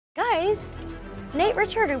guys. Nate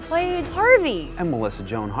Richert, who played Harvey. And Melissa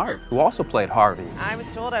Joan Hart, who also played Harvey. I was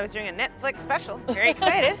told I was doing a Netflix special. Very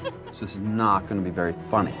excited. So this is not going to be very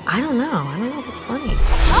funny. I don't know. I don't know if it's funny.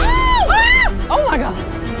 Oh! Ah! Oh my God.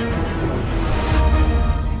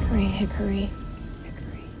 Hickory, hickory,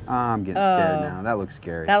 hickory. I'm getting scared now. That looks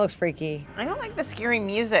scary. That looks freaky. I don't like the scary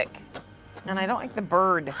music. And I don't like the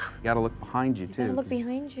bird. You got to look behind you, too. Look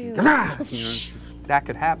behind you. You know, that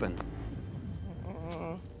could happen.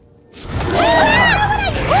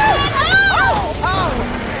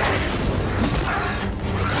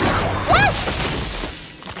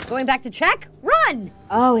 Going back to check? Run!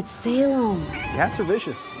 Oh, it's Salem. Cats are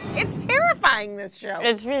vicious. It's terrifying, this show.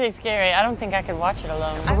 It's really scary. I don't think I could watch it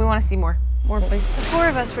alone. We want to see more. More, please. The four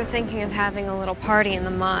of us were thinking of having a little party in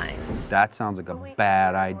the mind. That sounds like a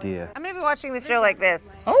bad idea. I'm going to be watching this show like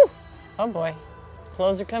this. Oh boy.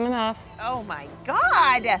 Clothes are coming off. Oh, my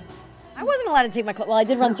God. I wasn't allowed to take my clothes. Well, I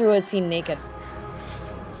did run through a scene naked.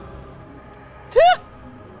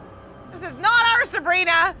 This is not our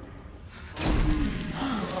Sabrina.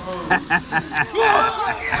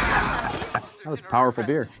 That was powerful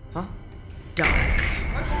beer. Huh?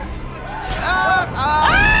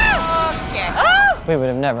 We would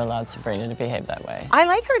have never allowed Sabrina to behave that way. I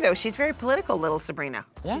like her, though. She's very political, little Sabrina.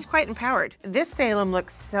 Yeah. She's quite empowered. This Salem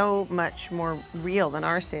looks so much more real than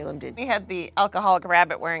our Salem did. We had the alcoholic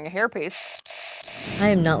rabbit wearing a hairpiece. I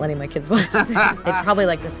am not letting my kids watch this. They probably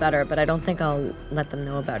like this better, but I don't think I'll let them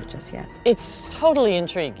know about it just yet. It's totally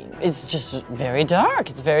intriguing. It's just very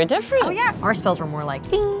dark. It's very different. Oh, yeah. Our spells were more like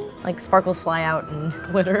ding, like sparkles fly out and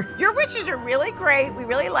glitter. Your witches are really great. We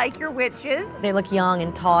really like your witches. They look young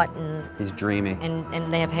and taut and He's dreamy.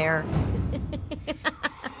 and they have hair.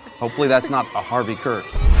 Hopefully that's not a Harvey curse.